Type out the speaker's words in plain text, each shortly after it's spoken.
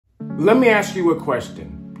Let me ask you a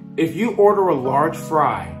question. If you order a large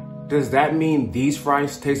fry, does that mean these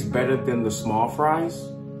fries taste better than the small fries?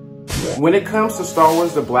 When it comes to Star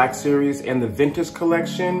Wars The Black Series and the Vintage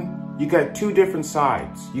Collection, you got two different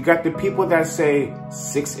sides. You got the people that say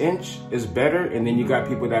 6-inch is better, and then you got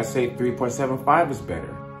people that say 3.75 is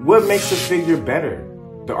better. What makes a figure better?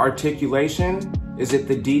 The articulation? Is it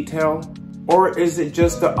the detail? Or is it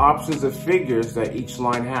just the options of figures that each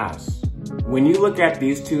line has? When you look at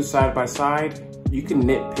these two side by side, you can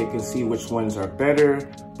nitpick and see which ones are better,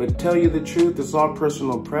 but tell you the truth, it's all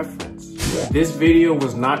personal preference. This video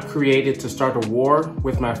was not created to start a war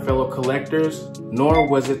with my fellow collectors, nor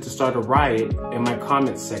was it to start a riot in my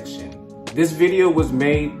comment section. This video was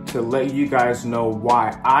made to let you guys know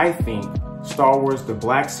why I think Star Wars The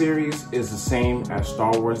Black Series is the same as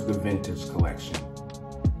Star Wars The Vintage Collection.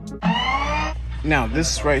 Now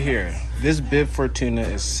this right here, this bib Fortuna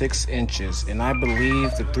is 6 inches, and I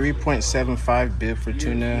believe the 3.75 bib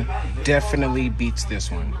Fortuna definitely beats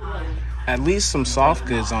this one. At least some soft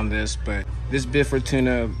goods on this, but this bib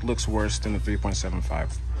Fortuna looks worse than the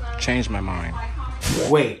 3.75. Changed my mind.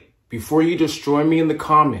 Wait, before you destroy me in the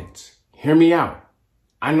comments, hear me out.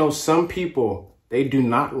 I know some people, they do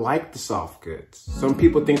not like the soft goods. Some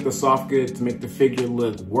people think the soft goods make the figure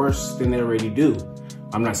look worse than they already do.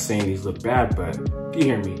 I'm not saying these look bad, but you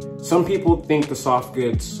hear me. Some people think the soft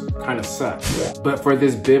goods kind of suck. But for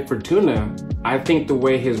this bib Fortuna, I think the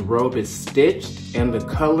way his robe is stitched and the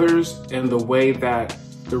colors and the way that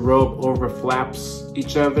the robe overflaps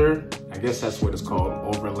each other, I guess that's what it's called,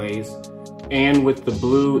 overlays. And with the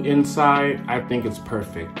blue inside, I think it's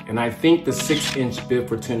perfect. And I think the 6-inch bib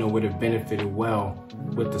Fortuna would have benefited well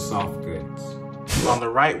with the soft goods. On the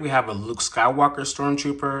right, we have a Luke Skywalker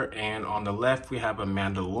Stormtrooper, and on the left, we have a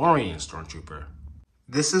Mandalorian Stormtrooper.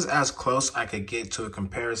 This is as close I could get to a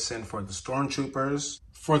comparison for the Stormtroopers.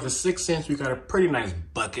 For the 6-inch, we got a pretty nice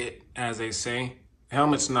bucket, as they say. The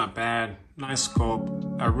helmet's not bad, nice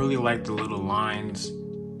sculpt. I really like the little lines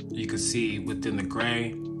you can see within the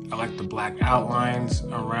gray. I like the black outlines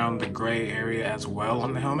around the gray area as well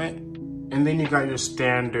on the helmet. And then you got your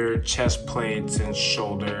standard chest plates and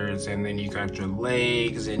shoulders, and then you got your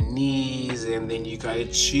legs and knees, and then you got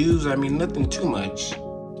your shoes. I mean, nothing too much.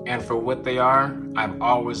 And for what they are, I've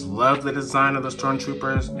always loved the design of the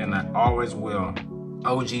Stormtroopers, and I always will.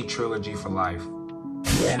 OG trilogy for life.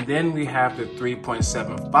 And then we have the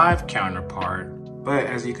 3.75 counterpart, but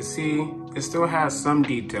as you can see, it still has some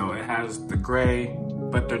detail. It has the gray,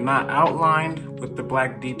 but they're not outlined with the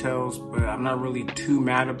black details, but I'm not really too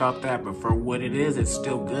mad about that, but for what it is, it's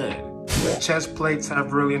still good. The chest plates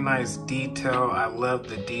have really nice detail. I love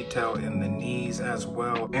the detail in the knees as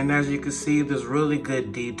well. And as you can see, there's really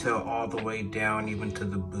good detail all the way down, even to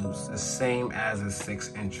the boots, the same as a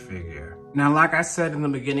 6-inch figure. Now, like I said in the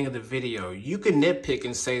beginning of the video, you can nitpick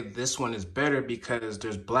and say this one is better because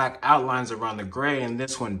there's black outlines around the gray and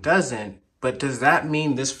this one doesn't. But does that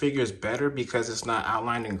mean this figure is better because it's not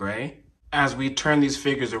outlined in gray? As we turn these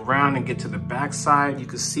figures around and get to the back side, you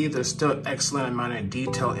can see there's still excellent amount of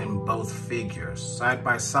detail in both figures. Side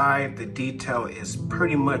by side, the detail is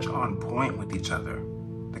pretty much on point with each other.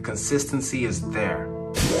 The consistency is there.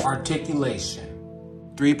 Articulation,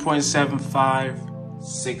 3.75,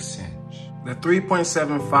 6-inch. The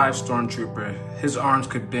 3.75 Stormtrooper, his arms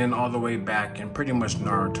could bend all the way back and pretty much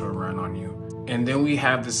Naruto run on you. And then we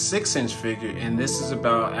have the 6-inch figure, and this is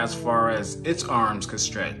about as far as its arms could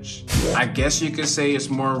stretch. I guess you could say it's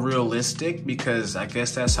more realistic because I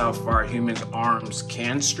guess that's how far humans' arms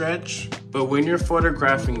can stretch. But when you're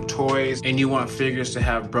photographing toys and you want figures to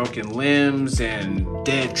have broken limbs and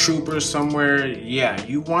dead troopers somewhere, yeah,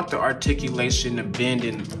 you want the articulation to bend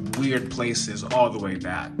in weird places all the way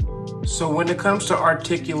back. So when it comes to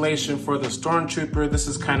articulation for the Stormtrooper, this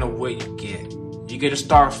is kind of what you get. You get a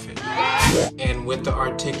starfish. And with the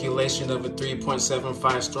articulation of a 3.75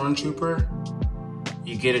 Stormtrooper,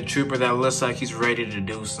 you get a trooper that looks like he's ready to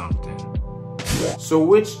do something. So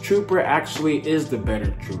which trooper actually is the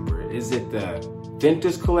better trooper? Is it the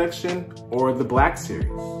Vintage Collection or the Black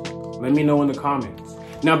Series? Let me know in the comments.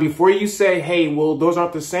 Now, before you say, hey, well, those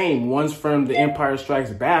aren't the same. One's from The Empire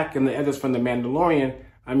Strikes Back and the other's from The Mandalorian.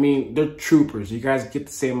 I mean, they're troopers. You guys get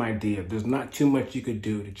the same idea. There's not too much you could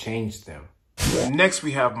do to change them. Next,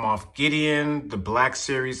 we have Moff Gideon, the Black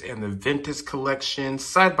Series, and the Vintage Collection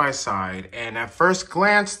side by side. And at first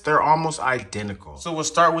glance, they're almost identical. So we'll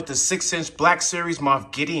start with the 6-inch Black Series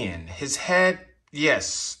Moff Gideon. His head,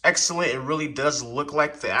 yes, excellent. It really does look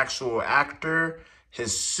like the actual actor.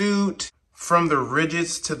 His suit, from the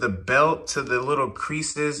ridges to the belt to the little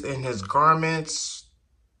creases in his garments,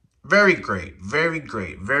 Very great,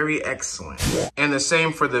 very excellent. And the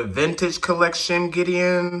same for the vintage collection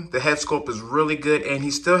Gideon. The head sculpt is really good, and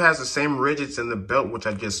he still has the same ridges in the belt, which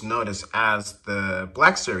I just noticed, as the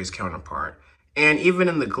Black Series counterpart. And even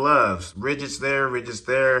in the gloves, ridges there.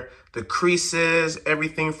 The creases,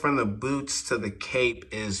 everything from the boots to the cape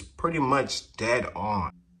is pretty much dead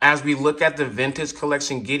on. As we look at the vintage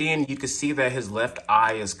collection Gideon, you can see that his left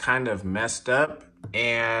eye is kind of messed up.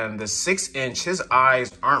 And the 6-inch, his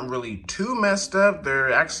eyes aren't really too messed up.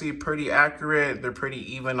 They're actually pretty accurate. They're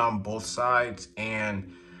pretty even on both sides.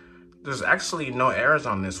 And there's actually no errors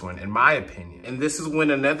on this one, in my opinion. And this is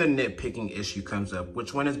when another nitpicking issue comes up.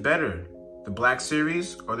 Which one is better, the Black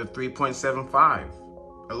Series or the 3.75?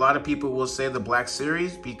 A lot of people will say the Black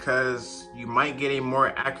Series because you might get a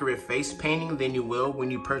more accurate face painting than you will when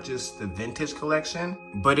you purchase the vintage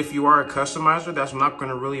collection. But if you are a customizer, that's not going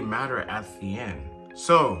to really matter at the end.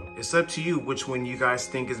 So it's up to you which one you guys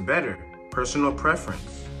think is better. Personal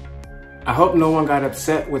preference. I hope no one got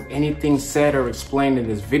upset with anything said or explained in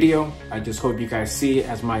this video. I just hope you guys see it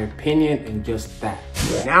as my opinion and just that.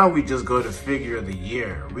 Now we just go to figure of the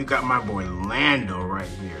year. We got my boy Lando right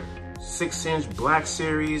here. 6-inch Black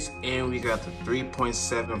Series, and we got the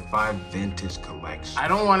 3.75 vintage collection. I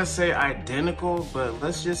don't want to say identical, but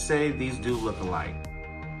let's just say these do look alike.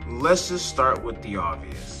 Let's just start with the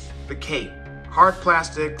obvious. The cape. Hard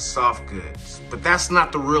plastic, soft goods. But that's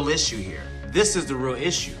not the real issue here. This is the real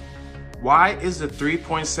issue. Why is the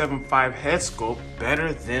 3.75 head sculpt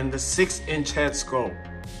better than the 6-inch head sculpt?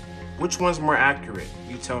 Which one's more accurate?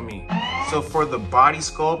 You tell me. So for the body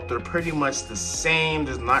sculpt, they're pretty much the same.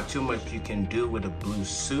 There's not too much you can do with a blue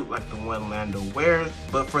suit like the one Lando wears.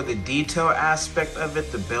 But for the detail aspect of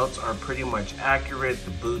it, the belts are pretty much accurate.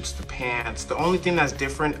 The boots, the pants. The only thing that's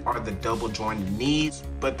different are the double jointed knees,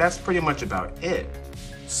 but that's pretty much about it.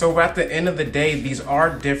 So at the end of the day, these are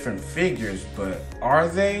different figures, but are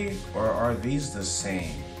they, or are these the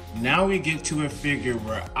same? Now we get to a figure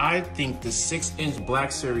where I think the 6-inch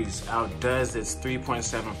Black Series outdoes its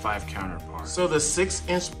 3.75 counterpart. So the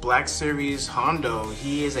 6-inch Black Series Hondo,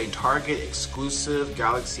 he is a Target exclusive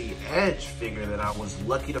Galaxy Edge figure that I was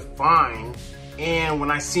lucky to find. And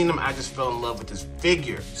when I seen him, I just fell in love with this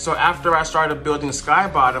figure. So after I started building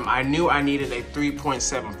Skybottom, I knew I needed a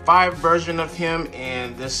 3.75 version of him,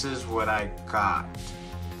 and this is what I got.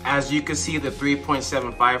 As you can see, the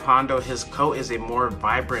 3.75 Hondo, his coat is a more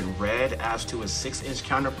vibrant red as to his 6-inch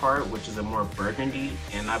counterpart, which is a more burgundy,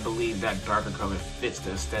 and I believe that darker color fits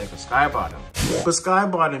the aesthetic of Skybottom. But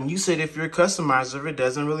Skybottom, you said if you're a customizer, it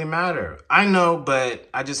doesn't really matter. I know, but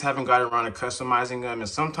I just haven't got around to customizing them, and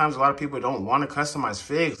sometimes a lot of people don't want to customize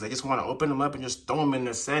figs. They just want to open them up and just throw them in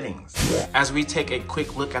their settings. As we take a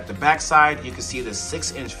quick look at the backside, you can see the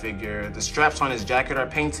 6-inch figure. The straps on his jacket are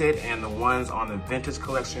painted, and the ones on the vintage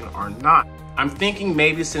collection are not. I'm thinking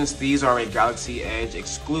maybe since these are a Galaxy Edge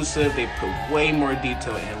exclusive, they put way more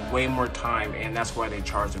detail and way more time, and that's why they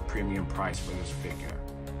charge a premium price for this figure.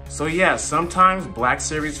 So yeah, sometimes Black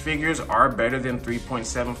Series figures are better than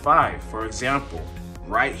 3.75. For example,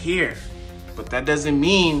 right here. But that doesn't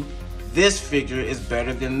mean this figure is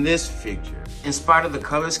better than this figure. In spite of the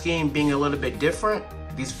color scheme being a little bit different,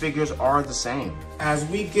 these figures are the same. As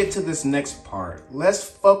we get to this next part, let's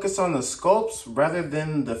focus on the sculpts rather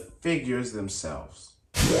than the figures themselves.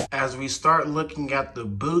 As we start looking at the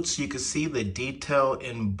boots, you can see the detail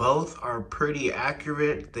in both are pretty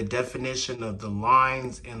accurate. The definition of the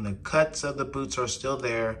lines and the cuts of the boots are still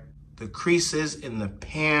there. The creases in the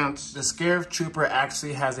pants. The Scarif Trooper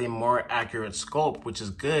actually has a more accurate sculpt, which is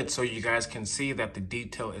good, so you guys can see that the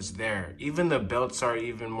detail is there. Even the belts are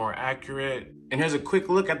even more accurate. And here's a quick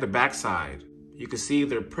look at the backside. You can see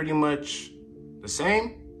they're pretty much the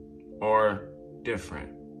same or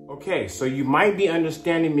different. Okay, so you might be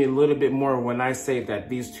understanding me a little bit more when I say that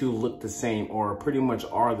these two look the same or pretty much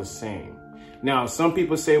are the same. Now, some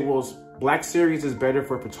people say, well, Black Series is better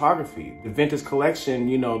for photography. The vintage collection,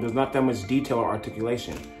 you know, there's not that much detail or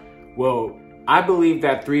articulation. Well, I believe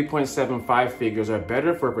that 3.75 figures are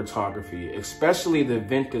better for photography, especially the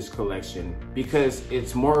vintage collection, because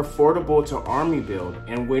it's more affordable to army build.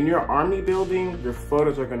 And when you're army building, your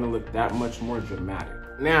photos are gonna look that much more dramatic.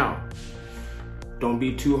 Now, don't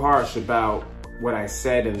be too harsh about what I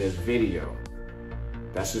said in this video.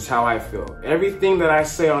 That's just how I feel. Everything that I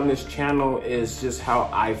say on this channel is just how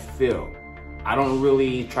I feel. I don't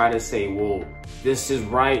really try to say, well, this is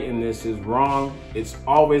right and this is wrong. It's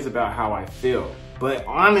always about how I feel. But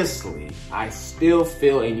honestly, I still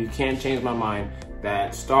feel, and you can't change my mind,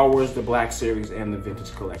 that Star Wars, the Black Series, and the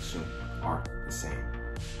Vintage Collection are the same.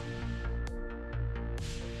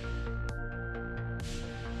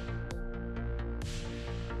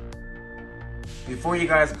 Before you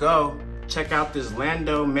guys go, check out this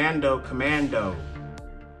Lando Mando Commando.